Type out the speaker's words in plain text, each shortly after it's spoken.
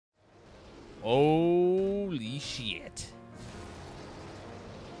Holy shit.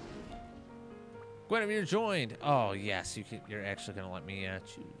 Guinevere joined. Oh, yes. You're actually going to let me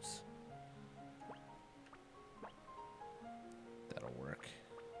choose. That'll work.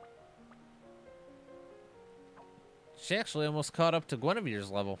 She actually almost caught up to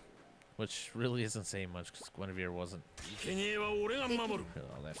Guinevere's level, which really isn't saying much because Guinevere wasn't all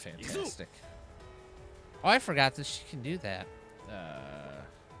that fantastic. Oh, I forgot that she can do that.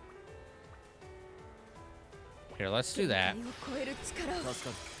 Here, let's do that.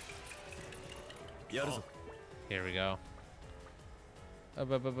 Oh, here we go. Trying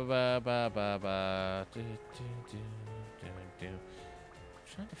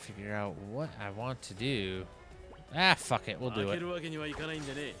to figure out what I want to do. Ah, fuck it. We'll do it.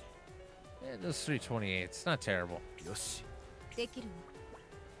 Yeah, those 328. It's not terrible.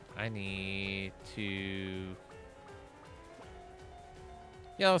 I need to...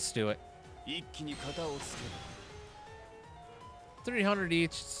 Yeah, let's do it. 300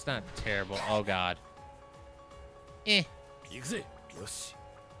 each. It's not terrible. Oh, God. Eh.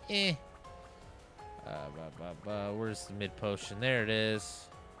 Eh. Where's the mid potion? There it is.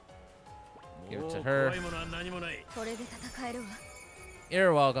 Give it to her.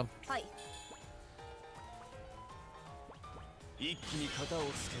 You're welcome.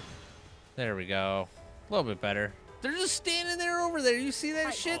 There we go. A little bit better. They're just standing there over there. You see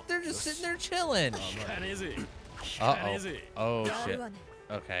that shit? They're just sitting there chilling. Uh-oh. Oh, shit.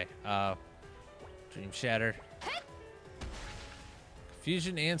 Okay. Dream Shatter.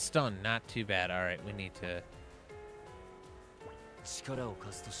 Confusion and stun. Not too bad. All right, we need to...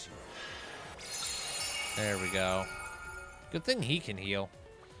 There we go. Good thing he can heal.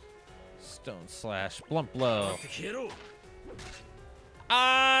 Stone Slash. Blunt Blow.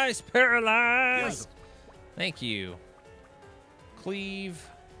 Eyes paralyzed. Thank you. Cleave.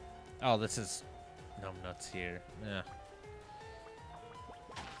 Oh, this is numb nuts here. Yeah.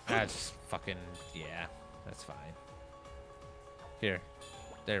 Just fucking, yeah. That's fine. Here.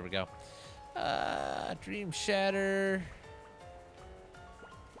 There we go. Dream Shatter.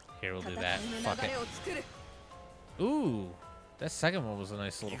 Here, we'll do that. Fuck it. Ooh. That second one was a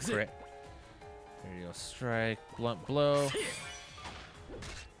nice little crit. There you go. Strike. Blunt Blow.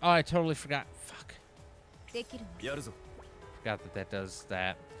 Oh, I totally forgot. Fuck. Forgot that does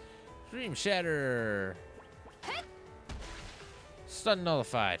that. Dream Shatter. Stun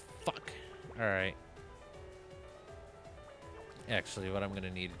Nullified. Fuck. Alright. Actually, what I'm going to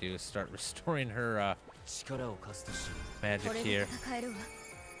need to do is start restoring her magic here.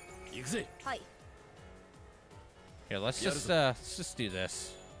 Here, let's just do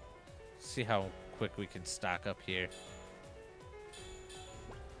this. See how quick we can stock up here.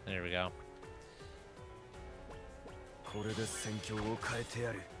 There we go.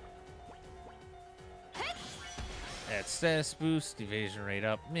 That status boost, evasion rate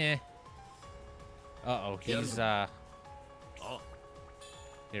up. Meh. Uh-oh, he's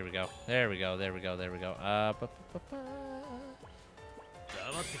here we go. There we go. There we go. There we go.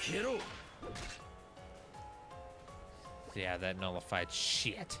 Yeah, that nullified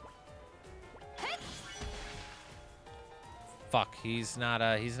shit. Fuck, he's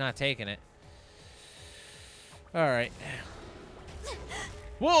not taking it. All right.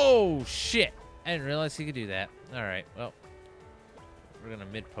 Whoa, shit. I didn't realize he could do that. All right, well, we're gonna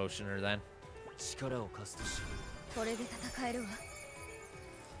mid potion her then.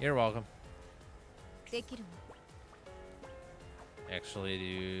 You're welcome. Actually,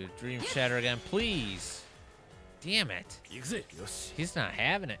 do Dream Shatter again, please. Damn it. He's not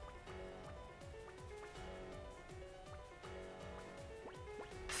having it.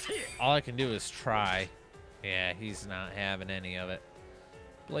 All I can do is try. Yeah, he's not having any of it.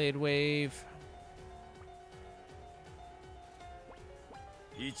 Blade Wave.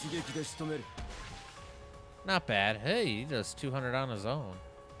 Not bad. Hey, he does 200 on his own.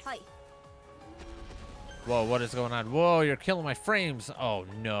 Whoa, what is going on? Whoa, you're killing my frames. Oh,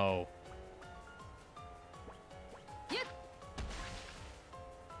 no.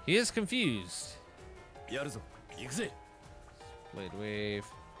 He is confused. Blade Wave.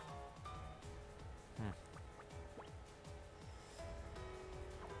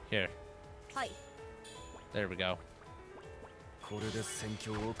 Here. There we go.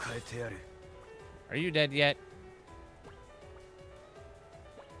 Are you dead yet?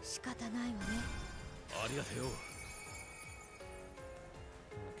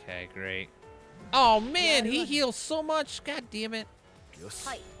 Okay, great. Oh man, he heals so much. God damn it.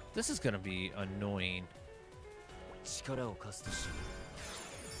 This is gonna be annoying.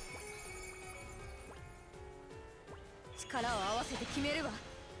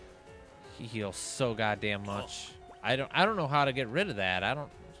 He heals so goddamn much. I don't know how to get rid of that. I don't.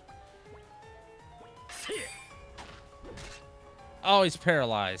 Oh, he's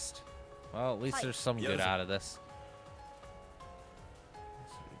paralyzed. Well, at least there's some good out of this.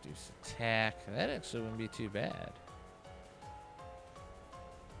 Let's reduce attack. That actually wouldn't be too bad.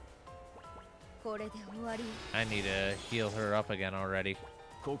 I need to heal her up again already.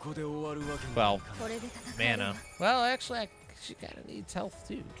 Well, mana. Well, actually, she kind of needs health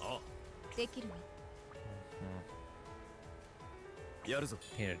too.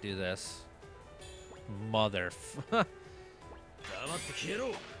 Here, do this. Mother.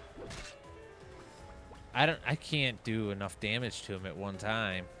 I can't do enough damage to him at one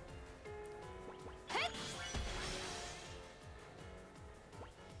time.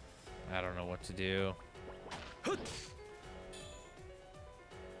 I don't know what to do.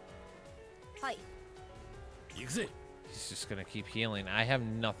 He's just gonna keep healing. I have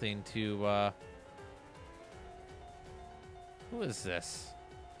nothing to who is this?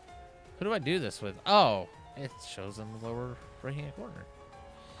 Who do I do this with? Oh, it shows in the lower right hand corner.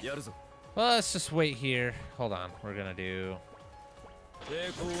 Well, let's just wait here. Hold on. We're gonna do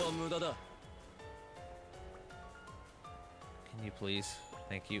Can you please?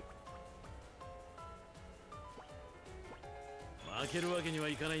 Thank you. I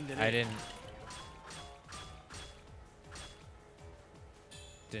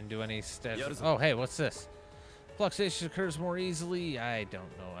didn't do any stats. Oh, hey, what's this? Fluctuation occurs more easily. I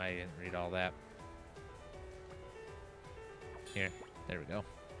don't know. I didn't read all that. Here. There we go.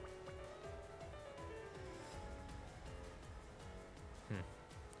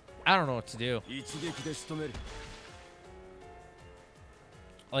 I don't know what to do.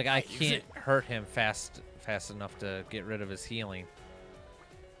 Like, I can't hurt him fast enough to get rid of his healing.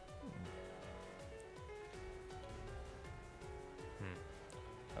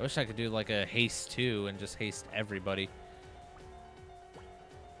 I wish I could do like a haste too and just haste everybody.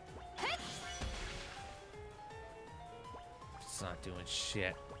 It's not doing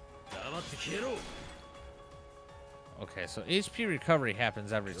shit. Okay, so HP recovery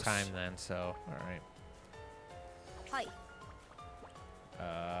happens every time then, so alright.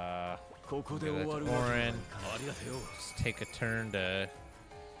 Give that to Orin. Just take a turn to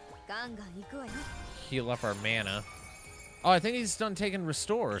heal up our mana. Oh, I think he's done taking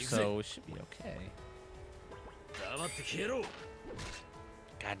restore, so we should be okay.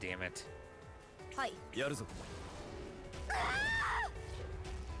 God damn it.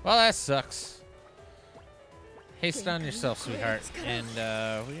 Well, that sucks. Haste on yourself, sweetheart. And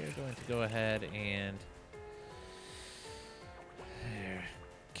we are going to go ahead and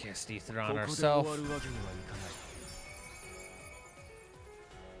cast Ether on ourselves.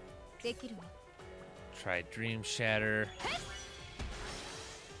 Try Dream Shatter.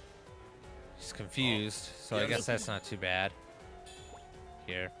 She's confused, so I guess that's not too bad.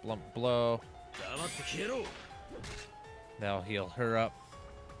 Here, Blunt Blow. That'll heal her up.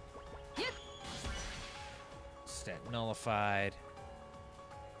 Stat nullified.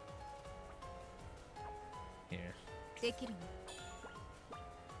 Here.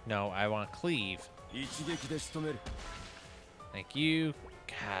 No, I want Cleave. Thank you.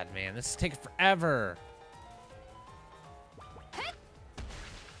 God, man, this is taking forever.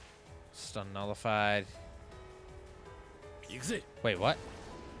 Stun nullified. Wait, what?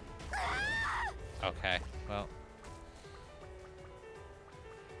 Okay, well.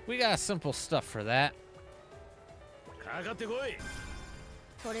 We got simple stuff for that.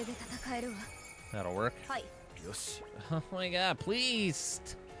 That'll work. Oh my god, please.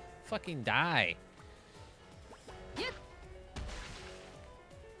 Fucking die.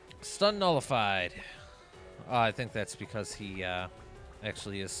 Stun nullified. Oh, I think that's because he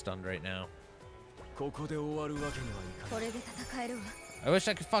actually is stunned right now. I wish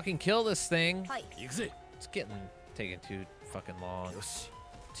I could fucking kill this thing. It's getting taking too fucking long.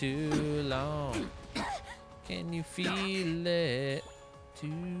 Too long. Can you feel it?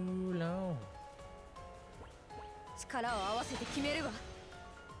 Too long.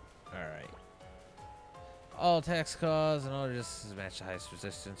 Alright. All attacks cause and all resistances match the highest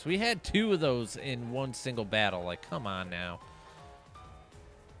resistance. We had 2 of those in one single battle. Like, come on now.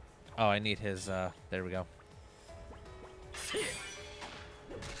 Oh, I need his, there we go.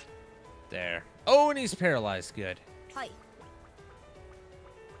 There. Oh, and he's paralyzed. Good.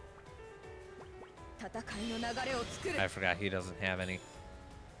 I forgot he doesn't have any.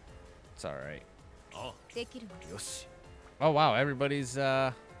 It's alright. Oh, wow. Everybody's,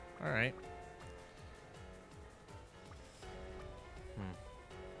 alright.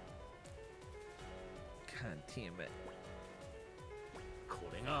 God damn it.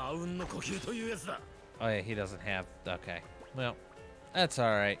 Oh yeah, he doesn't have. Okay, well, that's all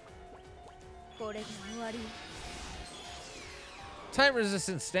right. Time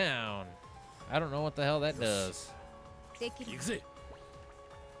resistance down. I don't know what the hell that does. X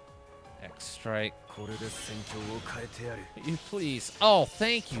strike. You please. Oh,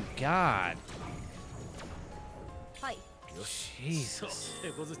 thank you, God. Jesus.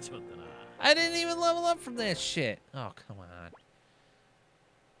 I didn't even level up from that shit. Oh, come on.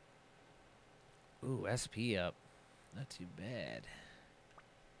 Ooh, SP up. Not too bad.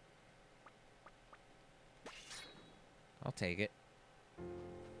 I'll take it.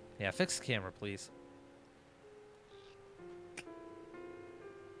 Yeah, fix the camera, please.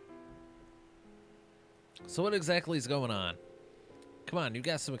 So what exactly is going on? Come on, you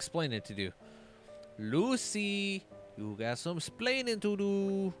got some explaining to do. Lucy, you got some explaining to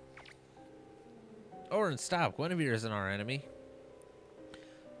do. Orin, stop. Guinevere isn't our enemy.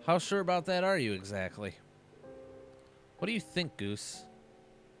 How sure about that are you exactly? What do you think, Goose?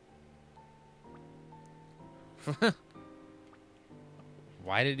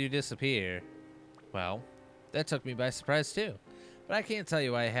 Why did you disappear? Well, that took me by surprise too. But I can't tell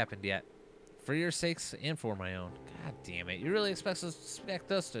you why it happened yet. For your sakes and for my own. God damn it. You really expect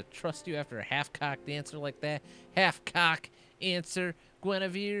us to trust you after a half-cocked answer like that? Half-cock answer,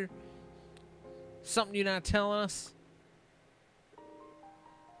 Guinevere? Something you're not telling us?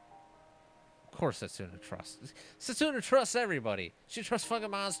 Of course Setsuna trusts. Setsuna trusts everybody. She trusts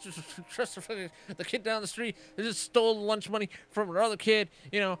fucking monsters. Trusts the kid down the street that just stole the lunch money from her other kid.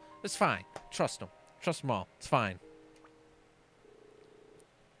 You know, it's fine. Trust them. Trust them all. It's fine.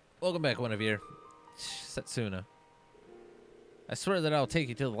 Welcome back, Guinevere. Setsuna. I swear that I'll take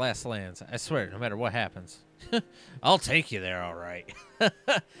you to the last lands. I swear, no matter what happens. I'll take you there, all right.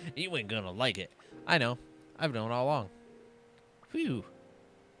 You ain't gonna like it. I know. I've known all along. Whew.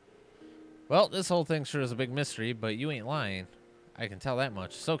 Well, this whole thing sure is a big mystery, but you ain't lying. I can tell that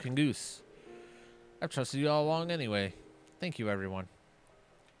much. So can Goose. I've trusted you all along anyway. Thank you, everyone.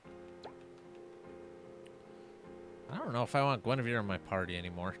 I don't know if I want Guinevere in my party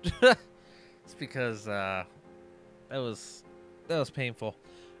anymore. It's because that was painful.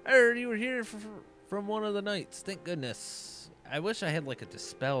 I heard you were here from one of the nights. Thank goodness. I wish I had like a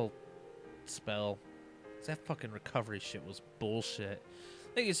dispel spell. That fucking recovery shit was bullshit.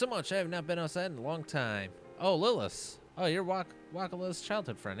 Thank you so much. I have not been outside in a long time. Oh, Lilith. Oh, you're Wakala's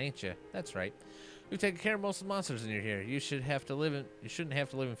childhood friend, ain't you? That's right. We've taken care of most of the monsters in here. You shouldn't have to live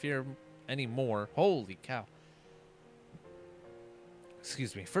in fear anymore. Holy cow.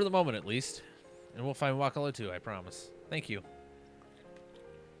 Excuse me. For the moment, at least. And we'll find Wakala too, I promise. Thank you.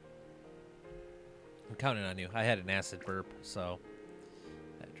 I'm counting on you. I had an acid burp, so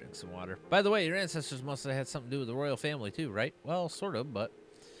I had to drink some water. By the way, your ancestors must have had something to do with the royal family too, right? Well, sort of, but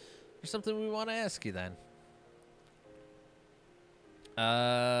there's something we want to ask you then.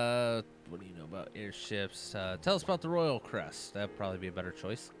 What do you know about airships? Tell us about the Royal Crest. That'd probably be a better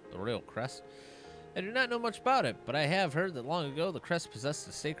choice. The Royal Crest. I do not know much about it, but I have heard that long ago the crest possessed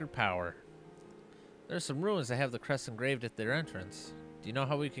a sacred power. There are some ruins that have the crest engraved at their entrance. Do you know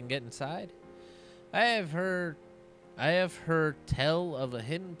how we can get inside? I have heard tell of a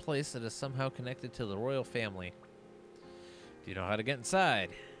hidden place that is somehow connected to the royal family. Do you know how to get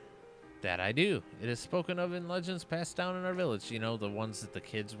inside? That I do. It is spoken of in legends passed down in our village. You know, the ones that the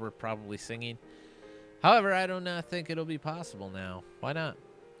kids were probably singing. However, I do not think it'll be possible now. Why not?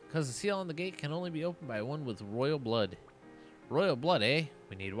 Because the seal on the gate can only be opened by one with royal blood. Royal blood, eh?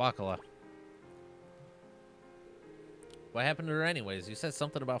 We need Wakala. What happened to her anyways? You said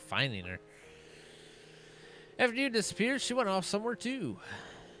something about finding her. After you disappeared, she went off somewhere too.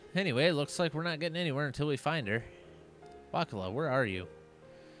 Anyway, looks like we're not getting anywhere until we find her. Wakala, where are you?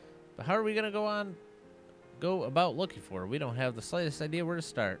 But how are we going to go about looking for her? We don't have the slightest idea where to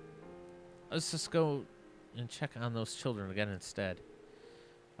start. Let's just go and check on those children again instead.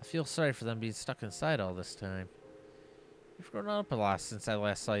 I feel sorry for them being stuck inside all this time. You've grown up a lot since I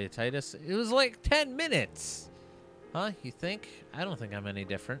last saw you, Titus. It was like 10 minutes. Huh? You think? I don't think I'm any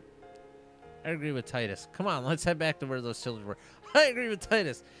different. I agree with Titus. Come on, let's head back to where those children were. I agree with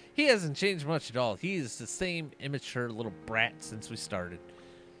Titus. He hasn't changed much at all. He is the same immature little brat since we started.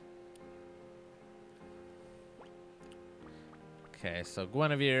 Okay, so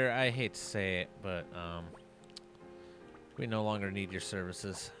Guinevere, I hate to say it, but we no longer need your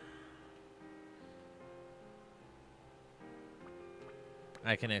services.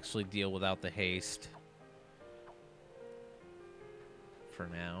 I can actually deal without the haste. For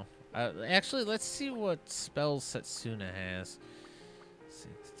now. Actually, let's see what spells Setsuna has.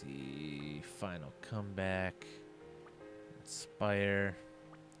 60, final comeback. Inspire.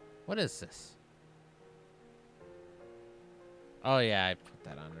 What is this? Oh, yeah, I put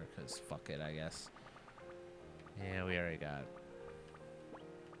that on there because fuck it, I guess. Yeah, we already got it.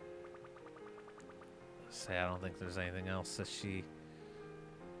 Say, I don't think there's anything else that she...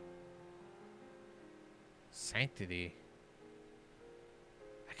 Sanctity.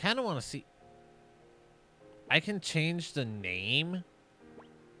 I kind of want to see... I can change the name?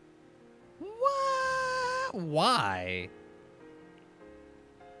 What? Why?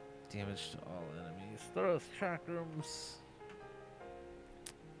 Damage to all enemies. Throws chakrams.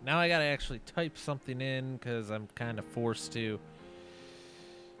 Now I gotta actually type something in because I'm kind of forced to.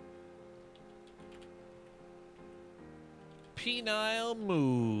 Penile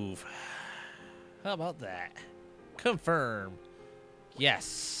move. How about that? Confirm.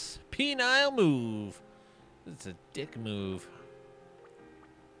 Yes. Penile move. It's a dick move.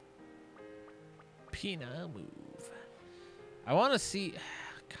 Penile move. I want to see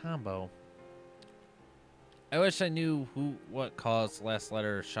combo. I wish I knew what caused last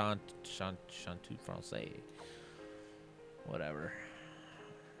letter Chantu Francais. Whatever.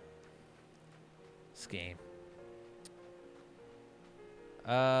 This game.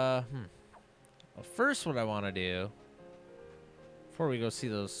 Well, first what I want to do before we go see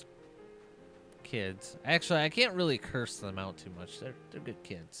those kids. Actually, I can't really curse them out too much. They're good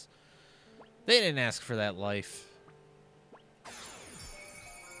kids. They didn't ask for that life.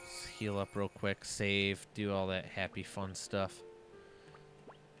 Let's heal up real quick, save, do all that happy fun stuff.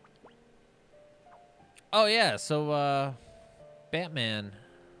 Oh yeah, so Batman.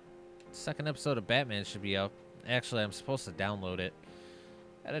 Second episode of Batman should be out. Actually, I'm supposed to download it.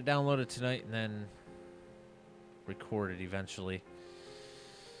 I had to download it tonight and then record it eventually.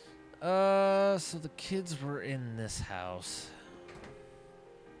 So the kids were in this house.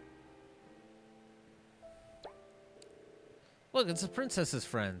 Look, it's the princess's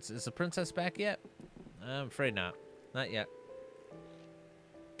friends. Is the princess back yet? I'm afraid not. Not yet.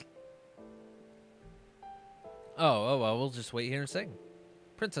 Oh, well, we'll just wait here and sing.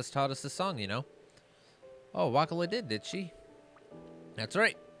 Princess taught us this song, you know. Oh, Wakala did she? That's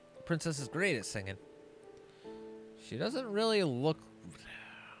right. Princess is great at singing. She doesn't really look...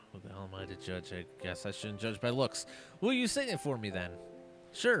 Who the hell am I to judge? I guess I shouldn't judge by looks. Will you sing it for me then?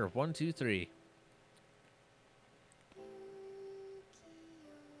 Sure. 1, 2, 3.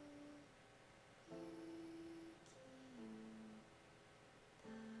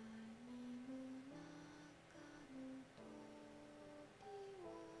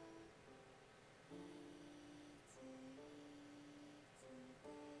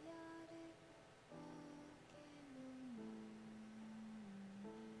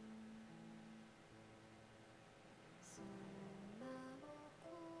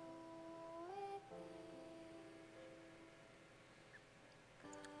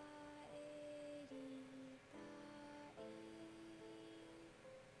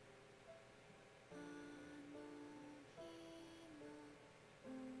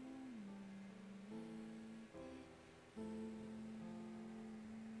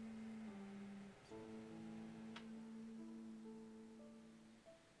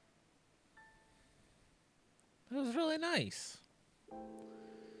 It was really nice.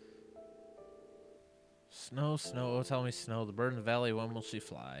 Snow, snow, oh tell me snow, the bird in the valley, when will she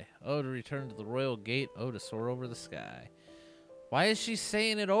fly? Oh, to return to the royal gate, oh, to soar over the sky. Why is she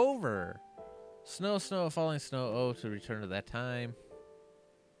saying it over? Snow, snow, falling snow, oh, to return to that time.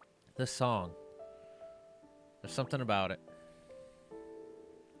 This song. There's something about it.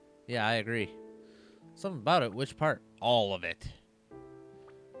 Yeah, I agree. Something about it, which part? All of it.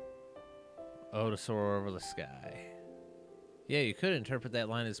 Oh, to soar over the sky. Yeah, you could interpret that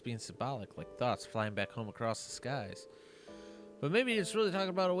line as being symbolic, like thoughts flying back home across the skies. But maybe it's really talking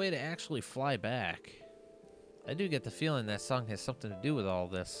about a way to actually fly back. I do get the feeling that song has something to do with all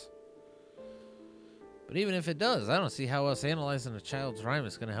this. But even if it does, I don't see how us analyzing a child's rhyme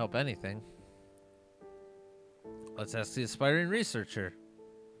is going to help anything. Let's ask the aspiring researcher.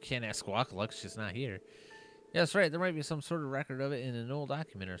 Can't ask Wakala because she's not here. Yeah, that's right. There might be some sort of record of it in an old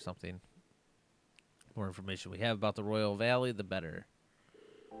document or something. The more information we have about the Royal Valley, the better.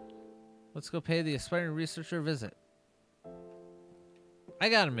 Let's go pay the aspiring researcher a visit. I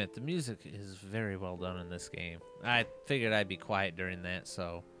gotta admit, the music is very well done in this game. I figured I'd be quiet during that,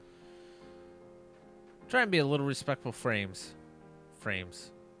 so... Try and be a little respectful. Frames.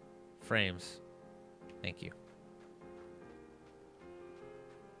 Frames. Frames. Thank you.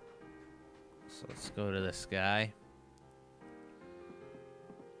 So let's go to this guy.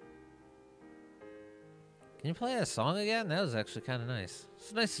 Can you play that song again? That was actually kind of nice.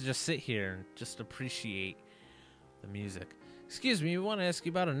 It's nice to just sit here and just appreciate the music. Excuse me, we want to ask you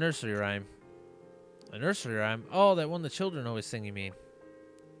about a nursery rhyme. A nursery rhyme? Oh, that one the children always sing, you mean?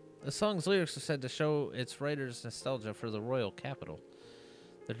 The song's lyrics are said to show its writer's nostalgia for the royal capital.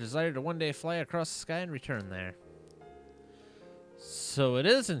 Their desire to one day fly across the sky and return there. So it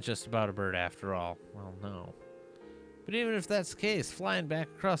isn't just about a bird after all. Well, no. But even if that's the case, flying back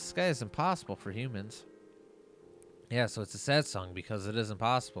across the sky is impossible for humans. Yeah, so it's a sad song because it isn't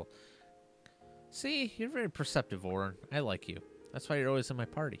possible. See, you're very perceptive, Warren. I like you. That's why you're always in my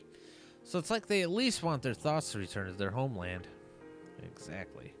party. So it's like they at least want their thoughts to return to their homeland.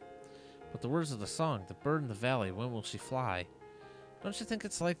 Exactly. But the words of the song, the bird in the valley, when will she fly? Don't you think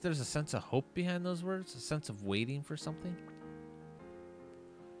it's like there's a sense of hope behind those words? A sense of waiting for something?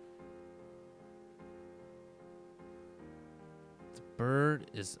 The bird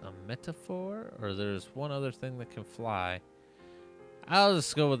is a metaphor? Or there's one other thing that can fly? I'll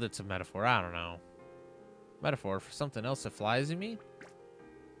just go with it's a metaphor. I don't know. Metaphor for something else that flies, you mean?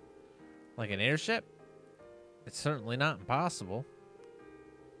 Like an airship? It's certainly not impossible.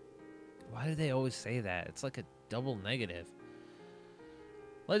 Why do they always say that? It's like a double negative.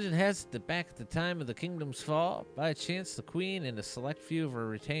 Legend has it that back at the time of the kingdom's fall, by chance the queen and a select few of her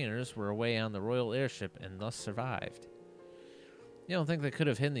retainers were away on the royal airship and thus survived. You don't think they could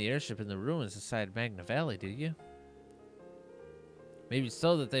have hidden the airship in the ruins inside Magna Valley, do you? Maybe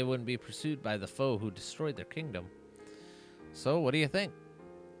so that they wouldn't be pursued by the foe who destroyed their kingdom. So, what do you think?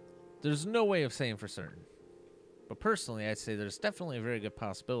 There's no way of saying for certain. But personally, I'd say there's definitely a very good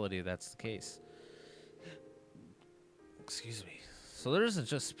possibility that's the case. Excuse me. So there isn't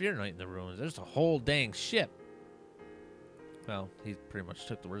just Spear Knight in the ruins. There's a whole dang ship. Well, he pretty much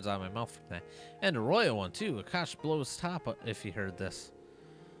took the words out of my mouth from that. And a royal one, too. Akash blows top if he heard this.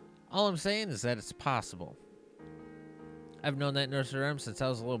 All I'm saying is that it's possible. I've known that nursery rhyme since I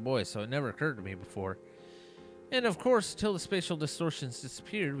was a little boy, so it never occurred to me before. And of course, until the spatial distortions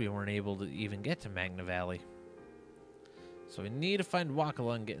disappeared, we weren't able to even get to Magna Valley. So we need to find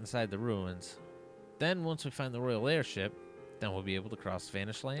Wakala and get inside the ruins. Then, once we find the royal airship, then we'll be able to cross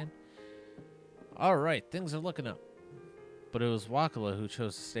Vanished Land. Alright, things are looking up. But it was Wakala who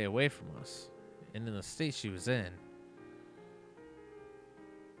chose to stay away from us. And in the state she was in.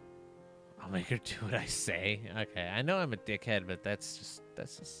 I'll make her do what I say. Okay, I know I'm a dickhead, but that's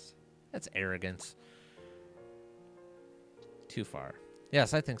arrogance. Too far.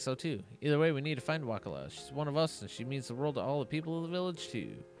 Yes, I think so too. Either way, we need to find Wakala. She's one of us, and she means the world to all the people of the village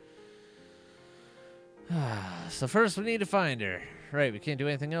too. So first, we need to find her. Right, we can't do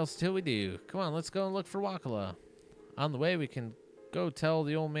anything else until we do. Come on, let's go and look for Wakala. On the way, we can go tell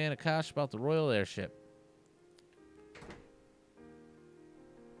the old man Akash about the royal airship.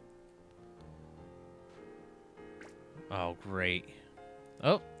 Oh, great.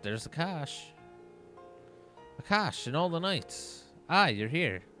 Oh, there's Akash. Akash and all the knights. Ah, you're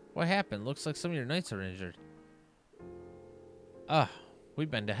here. What happened? Looks like some of your knights are injured.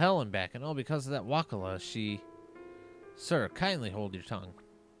 We've been to hell and back, and all because of that Wakala. Sir, kindly hold your tongue.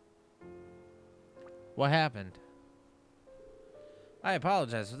 What happened? I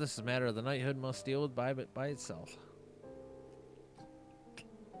apologize, but this is a matter the knighthood must deal with by itself.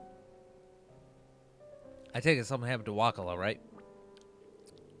 I take it something happened to Wakala, right?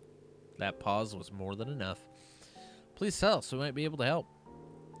 That pause was more than enough. Please tell us, we might be able to help.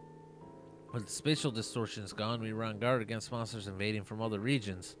 With the spatial distortions gone, we were on guard against monsters invading from other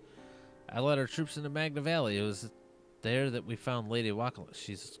regions. I led our troops into Magna Valley. It was there that we found Lady Wakala.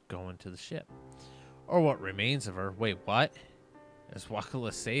 She's going to the ship. Or what remains of her. Wait, what? Is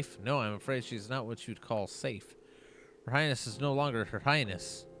Wakala safe? No, I'm afraid she's not what you'd call safe. Her Highness is no longer Her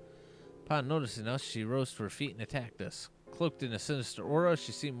Highness. Upon noticing us, she rose to her feet and attacked us. Cloaked in a sinister aura,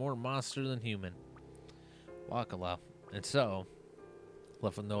 she seemed more monster than human. Wakala. And so,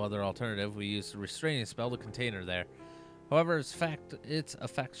 left with no other alternative, we used a restraining spell to contain her there. However, its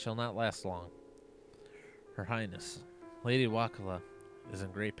effect shall not last long. Her Highness, Lady Wakala, is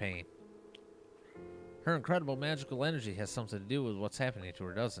in great pain. Her incredible magical energy has something to do with what's happening to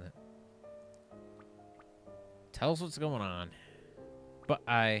her, doesn't it? Tell us what's going on. But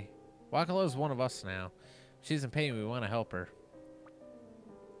Wakala is one of us now. She's in pain, we want to help her.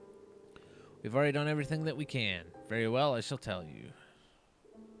 We've already done everything that we can. Very well, I shall tell you.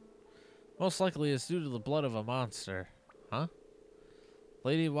 Most likely it's due to the blood of a monster. Huh?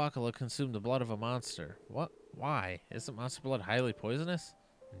 Lady Wakala consumed the blood of a monster. What? Why? Isn't monster blood highly poisonous?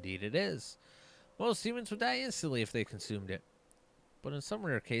 Indeed it is. Most humans would die instantly if they consumed it. But in some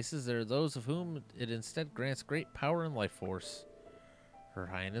rare cases, there are those of whom it instead grants great power and life force. Her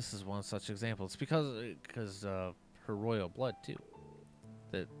Highness is one such example. It's because of her royal blood, too,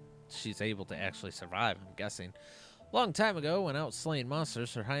 that she's able to actually survive, I'm guessing. Long time ago, when out slaying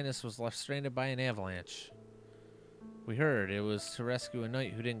monsters, Her Highness was left stranded by an avalanche. We heard it was to rescue a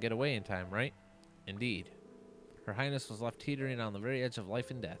knight who didn't get away in time, right? Indeed. Her Highness was left teetering on the very edge of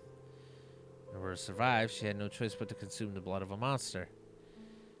life and death. In order to survive, she had no choice but to consume the blood of a monster.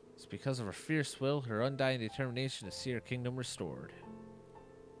 It's because of her fierce will, her undying determination to see her kingdom restored.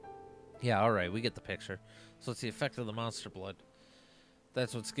 Yeah, alright, we get the picture. So it's the effect of the monster blood.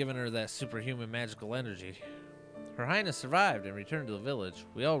 That's what's given her that superhuman magical energy. Her Highness survived and returned to the village.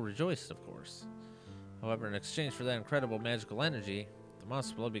 We all rejoiced, of course. However, in exchange for that incredible magical energy, the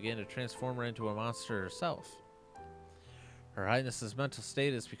monster blood began to transform her into a monster herself. Her Highness's mental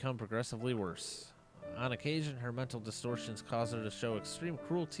state has become progressively worse. On occasion, her mental distortions cause her to show extreme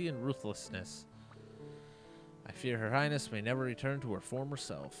cruelty and ruthlessness. I fear Her Highness may never return to her former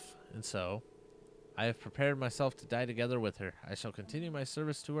self, and so, I have prepared myself to die together with her. I shall continue my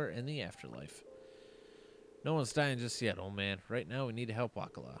service to her in the afterlife. No one's dying just yet, old man. Right now, we need to help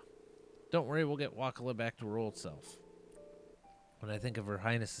Wakala. Don't worry, we'll get Wakala back to her old self. When I think of Her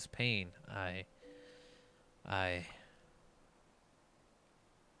Highness's pain,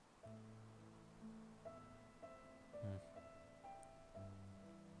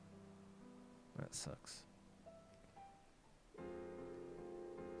 That sucks.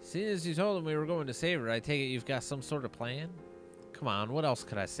 Seeing as you told him we were going to save her, I take it you've got some sort of plan? Come on, what else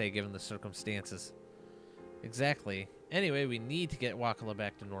could I say given the circumstances? Exactly. Anyway, we need to get Wakala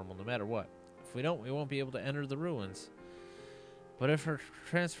back to normal no matter what. If we don't, we won't be able to enter the ruins. But if her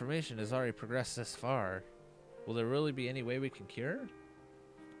transformation has already progressed this far, will there really be any way we can cure her?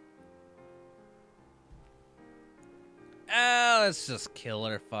 Ah, let's just kill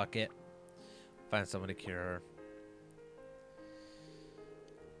her. Fuck it. Find someone to cure her.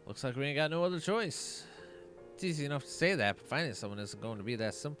 Looks like we ain't got no other choice. It's easy enough to say that, but finding someone isn't going to be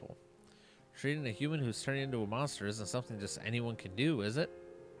that simple. Treating a human who's turning into a monster isn't something just anyone can do, is it?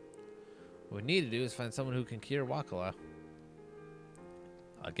 What we need to do is find someone who can cure Wakala.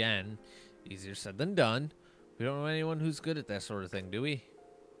 Again, easier said than done. We don't know anyone who's good at that sort of thing, do we?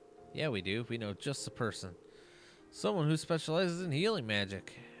 Yeah, we do. We know just the person. Someone who specializes in healing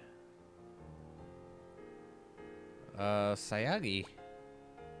magic. Sayagi.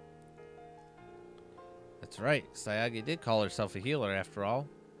 That's right. Sayagi did call herself a healer after all.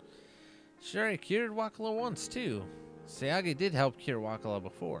 She already cured Wakala once, too. Sayagi did help cure Wakala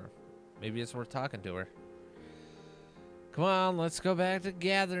before. Maybe it's worth talking to her. Come on, let's go back to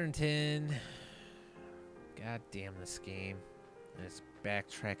Gatherington. God damn this game. And its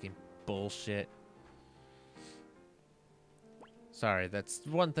backtracking bullshit. Sorry, that's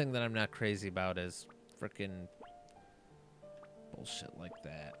one thing that I'm not crazy about is frickin' bullshit like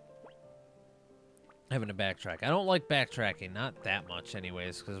that. Having to backtrack. I don't like backtracking, not that much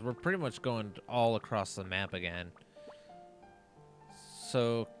anyways, because we're pretty much going all across the map again.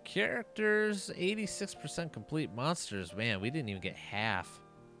 So, characters, 86% complete. Monsters, man, we didn't even get half.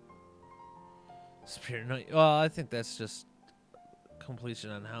 Spirit Knight, well, I think that's just completion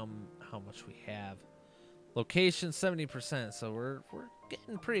on how much we have. Location, 70%, so we're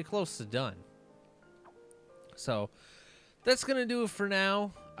getting pretty close to done. So, that's going to do it for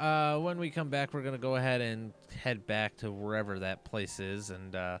now. When we come back, we're going to go ahead and head back to wherever that place is.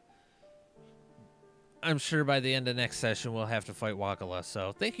 And I'm sure by the end of next session, we'll have to fight Wakala.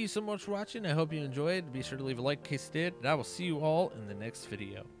 So thank you so much for watching. I hope you enjoyed. Be sure to leave a like in case you did. And I will see you all in the next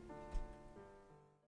video.